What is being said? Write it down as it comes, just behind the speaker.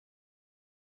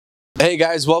Hey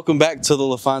guys, welcome back to the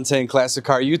Lafontaine Classic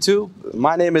Car YouTube.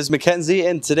 My name is Mackenzie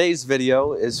and today's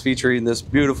video is featuring this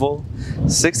beautiful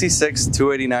 66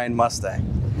 289 Mustang.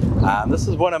 This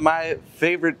is one of my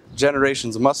favorite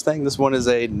generations of Mustang. This one is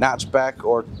a notchback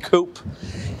or coupe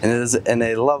and it is in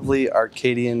a lovely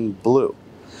Arcadian blue.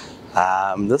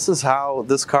 This is how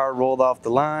this car rolled off the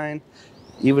line,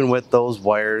 even with those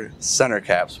wire center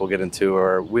caps we'll get into,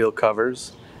 or wheel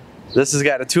covers. This has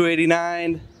got a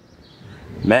 289.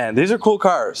 Man, these are cool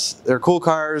cars. They're cool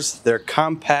cars. They're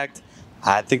compact.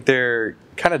 I think they're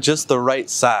kind of just the right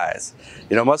size.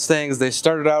 You know, Mustangs, they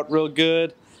started out real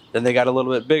good, then they got a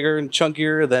little bit bigger and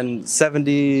chunkier, then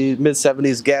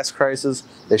mid-70s gas crisis,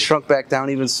 they shrunk back down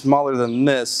even smaller than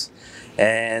this,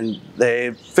 and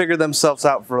they figured themselves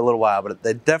out for a little while, but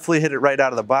they definitely hit it right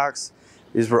out of the box.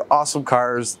 These were awesome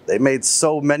cars. They made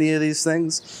so many of these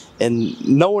things, and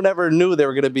no one ever knew they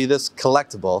were going to be this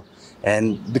collectible.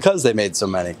 And because they made so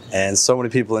many, and so many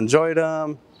people enjoyed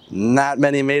them, not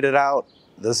many made it out.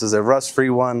 This is a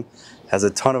rust-free one, has a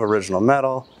ton of original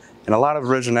metal, and a lot of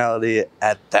originality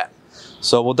at that.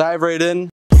 So we'll dive right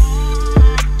in.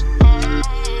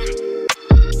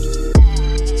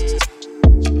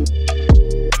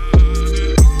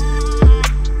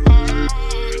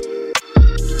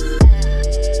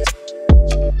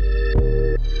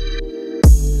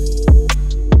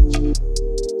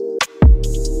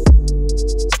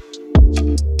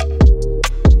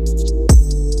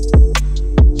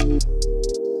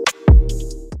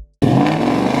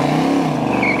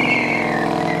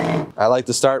 I like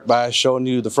to start by showing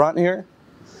you the front here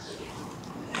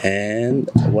and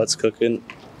what's cooking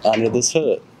under this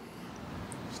hood.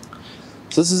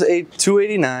 So this is a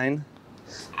 289.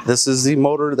 This is the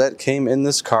motor that came in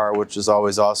this car, which is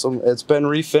always awesome. It's been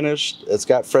refinished. It's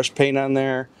got fresh paint on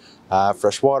there,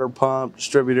 fresh water pump,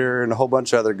 distributor, and a whole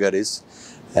bunch of other goodies.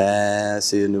 And I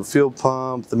see a new fuel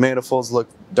pump. The manifolds look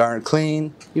darn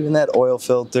clean. Even that oil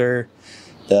filter,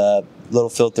 the little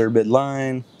filter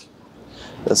midline.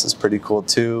 This is pretty cool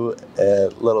too.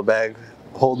 A little bag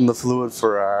holding the fluid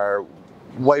for our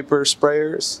wiper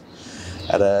sprayers.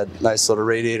 Got a nice little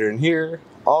radiator in here.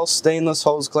 All stainless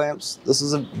hose clamps. This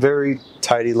is a very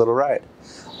tidy little ride.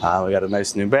 We got a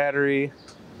nice new battery.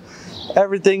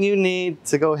 Everything you need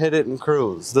to go hit it and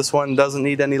cruise. This one doesn't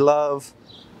need any love.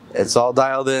 It's all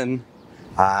dialed in.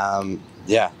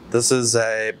 Yeah, this is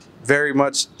a very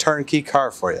much turnkey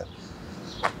car for you.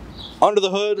 Under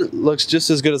the hood looks just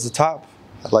as good as the top.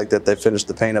 I like that they finished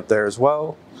the paint up there as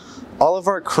well. All of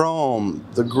our chrome,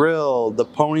 the grille, the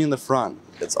pony in the front,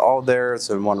 it's all there. It's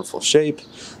in wonderful shape.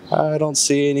 I don't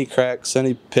see any cracks,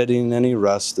 any pitting, any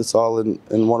rust. It's all in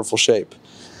wonderful shape.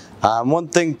 One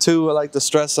thing too I like to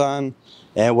stress on,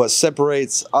 and what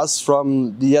separates us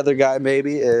from the other guy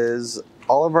maybe, is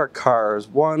all of our cars.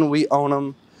 One, we own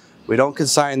them. We don't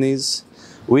consign these.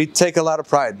 We take a lot of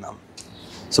pride in them.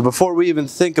 So before we even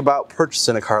think about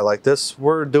purchasing a car like this,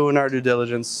 we're doing our due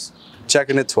diligence,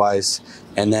 checking it twice,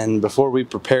 and then before we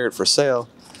prepare it for sale,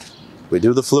 we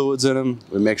do the fluids in them,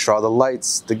 we make sure all the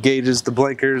lights, the gauges, the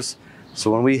blinkers,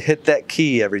 so when we hit that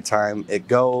key every time it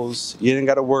goes, you didn't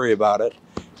got to worry about it,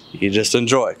 you just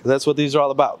enjoy. That's what these are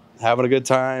all about, having a good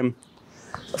time.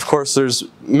 Of course, there's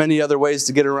many other ways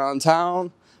to get around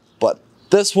town, but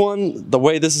this one, the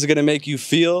way this is going to make you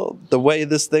feel, the way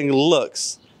this thing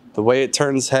looks, the way it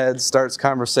turns heads, starts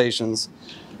conversations,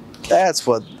 that's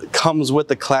what comes with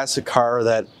the classic car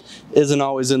that isn't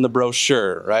always in the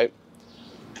brochure, right?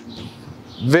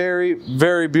 Very,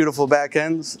 very beautiful back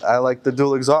ends. I like the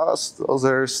dual exhaust. Those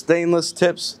are stainless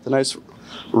tips, the nice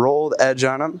rolled edge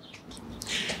on them.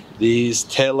 These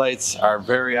taillights are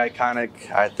very iconic.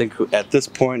 I think at this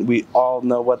point we all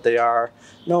know what they are.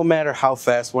 No matter how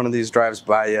fast one of these drives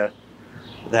by you,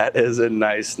 that is a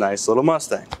nice, nice little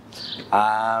Mustang.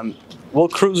 We'll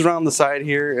cruise around the side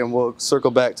here and we'll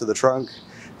circle back to the trunk.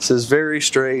 This is very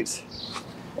straight,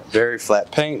 very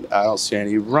flat paint. I don't see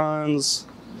any runs,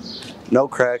 no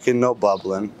cracking, no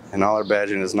bubbling, and all our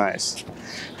badging is nice.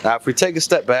 Now if we take a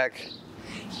step back,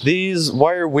 these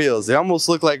wire wheels, they almost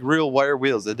look like real wire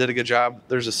wheels. They did a good job.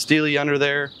 There's a steely under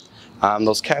there.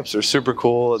 Those caps are super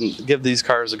cool and give these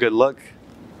cars a good look.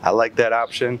 I like that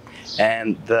option.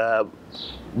 And the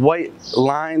white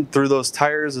line through those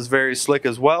tires is very slick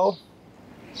as well.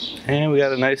 And we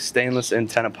got a nice stainless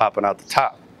antenna popping out the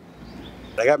top.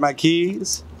 I got my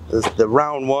keys. The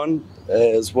round one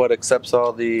is what accepts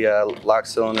all the lock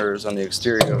cylinders on the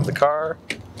exterior of the car.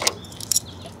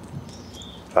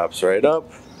 Pops right up.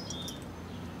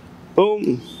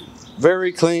 Boom.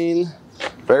 Very clean,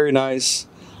 very nice.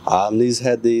 These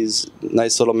had these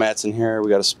nice little mats in here. We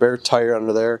got a spare tire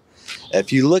under there.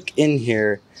 If you look in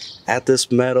here, at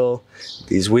this metal,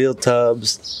 these wheel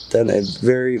tubs. Done a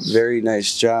very, very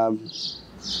nice job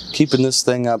keeping this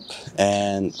thing up.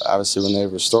 And obviously when they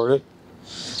restored it,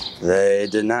 they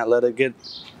did not let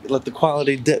the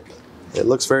quality dip. It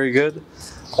looks very good.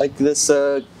 Like this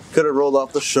could have rolled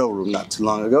off the showroom not too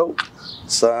long ago.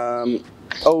 Some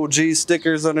OG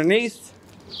stickers underneath.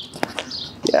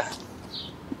 Yeah,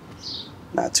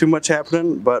 not too much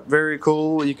happening, but very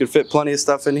cool. You can fit plenty of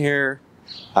stuff in here.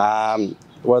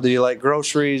 Whether you like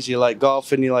groceries, you like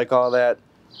golfing, you like all that,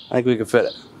 I think we can fit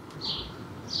it.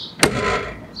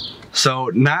 So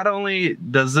not only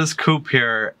does this coupe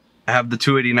here have the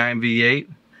 289 V8,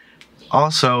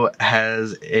 also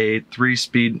has a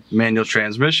 3-speed manual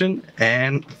transmission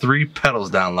and 3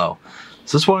 pedals down low.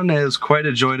 So this one is quite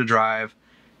a joy to drive.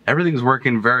 Everything's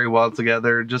working very well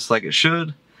together, just like it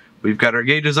should. We've got our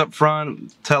gauges up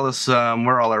front, tell us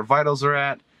where all our vitals are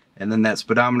at, and then that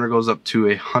speedometer goes up to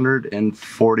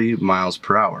 140 miles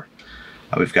per hour.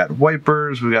 We've got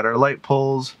wipers, we've got our light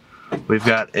poles, we've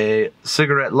got a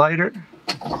cigarette lighter,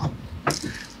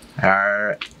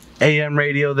 our AM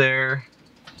radio there,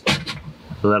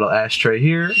 a little ashtray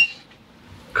here,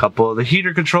 a couple of the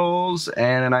heater controls,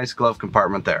 and a nice glove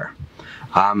compartment there.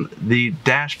 The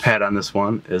dash pad on this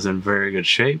one is in very good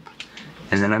shape.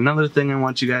 And then another thing I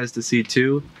want you guys to see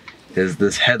too is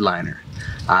this headliner.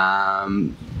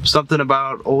 Something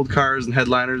about old cars and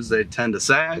headliners, they tend to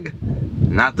sag.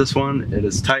 Not this one. It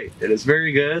is tight. It is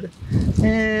very good.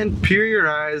 And peer your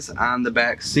eyes on the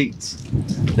back seats.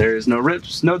 There's no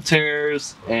rips, no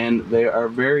tears, and they are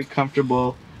very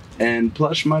comfortable and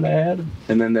plush, might I add.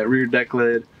 And then that rear deck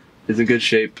lid is in good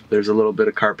shape. There's a little bit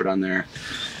of carpet on there,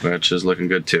 which is looking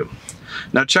good too.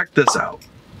 Now check this out.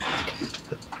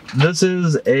 This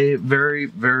is a very,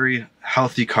 very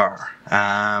healthy car.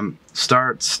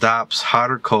 Starts, stops,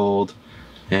 hot or cold,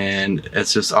 and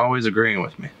it's just always agreeing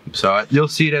with me. So you'll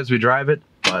see it as we drive it,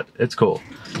 but it's cool.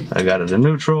 I got it in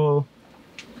neutral.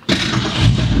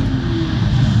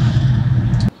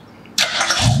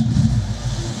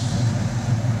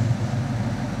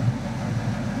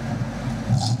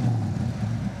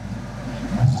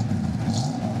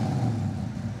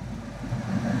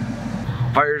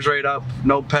 Fires right up,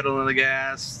 no pedal in the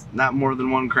gas, not more than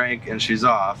 1 crank, and she's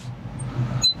off.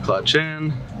 Clutch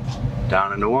in,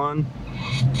 down into 1,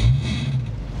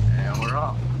 and we're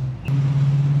off.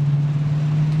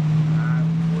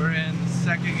 We're in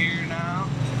 2nd gear now,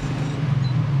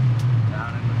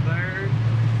 down into 3rd.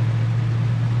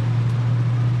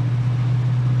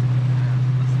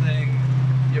 This thing,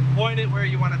 you point it where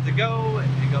you want it to go,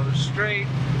 it goes straight.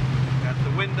 Got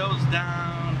the windows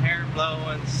down, hair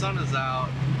blowing, sun is out.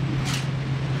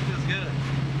 It feels good.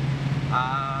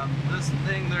 This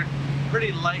thing, they're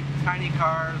pretty light, tiny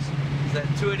cars. That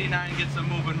 289 gets them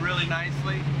moving really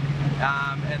nicely.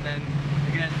 And then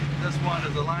again, this one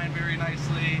is aligned very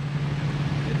nicely.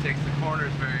 It takes the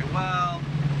corners very well.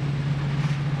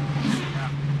 Yeah,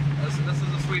 this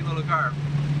is a sweet little car.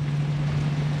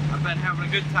 I've been having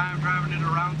a good time driving it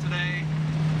around today.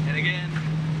 And again,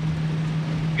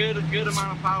 good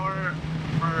amount of power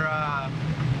for,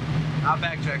 I'll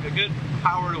backtrack, a good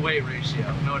power to weight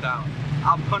ratio, no doubt.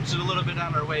 I'll punch it a little bit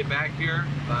on our way back here,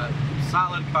 but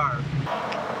solid car.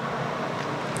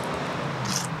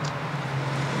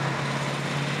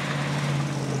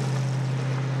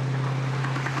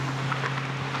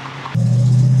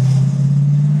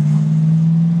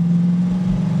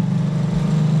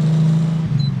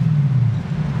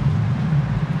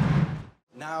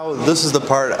 Now this is the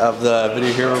part of the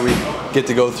video here where we get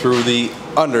to go through the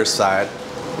underside.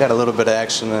 Got a little bit of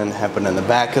action happening in the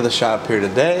back of the shop here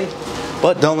today,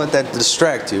 but don't let that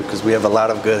distract you because we have a lot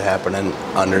of good happening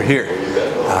under here.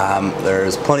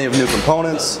 There's plenty of new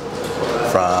components,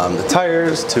 from the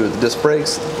tires to the disc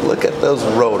brakes. Look at those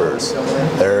rotors.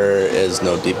 There is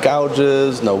no deep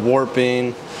gouges, no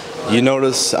warping. You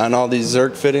notice on all these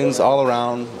Zerk fittings all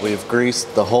around, we've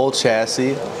greased the whole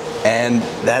chassis, and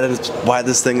that is why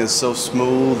this thing is so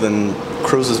smooth and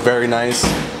cruises very nice.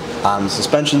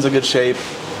 Suspension's in good shape.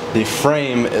 The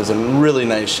frame is in really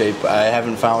nice shape. I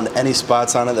haven't found any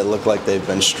spots on it that look like they've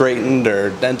been straightened or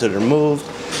dented or moved.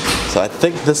 So I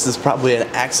think this is probably an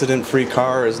accident-free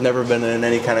car. Has never been in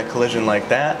any kind of collision like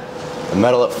that. The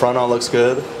metal up front all looks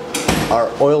good. Our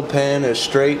oil pan is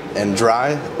straight and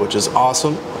dry, which is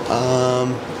awesome.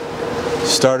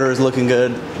 Starter is looking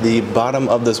good. The bottom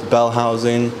of this bell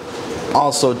housing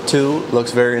also too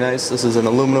looks very nice. This is an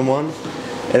aluminum one.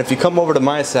 And if you come over to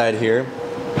my side here,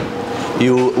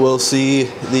 you will see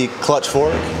the clutch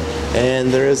fork,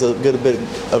 and there is a good bit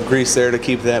of grease there to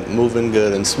keep that moving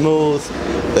good and smooth.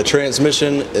 The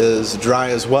transmission is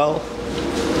dry as well.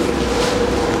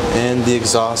 and the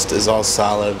exhaust is all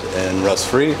solid and rust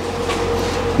free.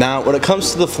 Now when it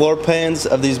comes to the floor pans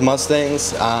of these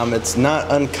Mustangs, it's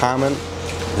not uncommon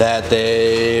that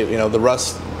the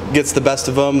rust gets the best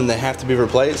of them and they have to be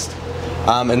replaced.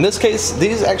 In this case,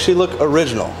 these actually look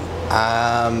original.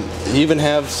 You even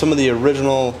have some of the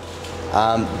original,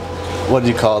 what do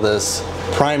you call this,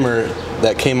 primer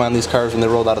that came on these cars when they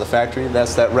rolled out of the factory.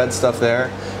 That's that red stuff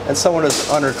there. And someone has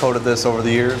undercoated this over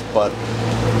the years, but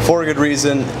for a good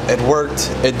reason. It worked,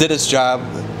 it did its job.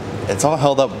 It's all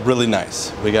held up really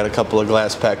nice. We got a couple of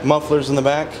glass pack mufflers in the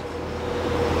back,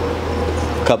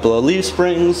 a couple of leaf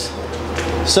springs,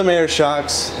 some air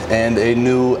shocks, and a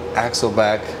new axle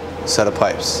back set of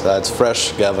pipes. It's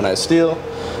fresh galvanized steel.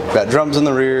 We've got drums in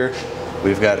the rear.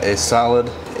 We've got a solid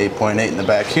 8.8 in the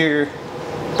back here.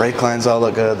 Brake lines all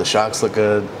look good. The shocks look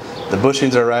good. The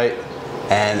bushings are right.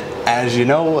 And as you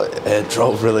know, it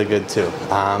drove really good too.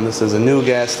 This is a new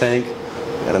gas tank.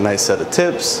 Got a nice set of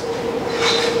tips.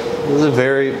 This is a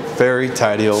very, very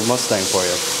tidy old Mustang for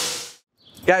you.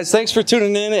 Guys, thanks for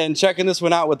tuning in and checking this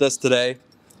one out with us today.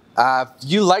 If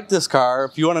you like this car,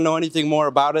 if you want to know anything more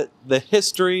about it, the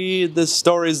history, the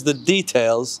stories, the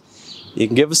details, you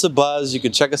can give us a buzz. You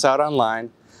can check us out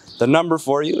online. The number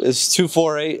for you is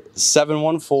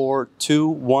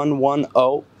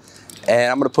 248-714-2110.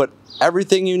 And I'm going to put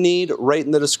everything you need right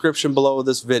in the description below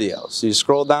this video. So you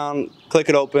scroll down, click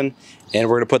it open, and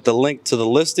we're going to put the link to the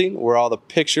listing where all the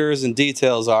pictures and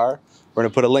details are. We're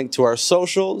going to put a link to our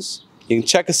socials. You can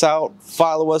check us out,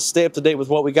 follow us, stay up to date with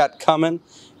what we got coming.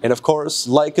 And of course,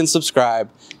 like and subscribe.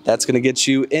 That's going to get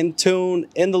you in tune,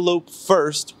 in the loop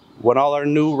first when all our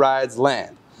new rides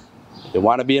land. You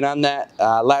want to be in on that.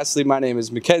 Lastly, my name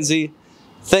is Mackenzie.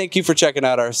 Thank you for checking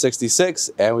out our 66,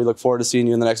 and we look forward to seeing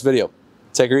you in the next video.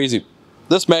 Take her easy.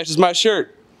 This matches my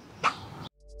shirt.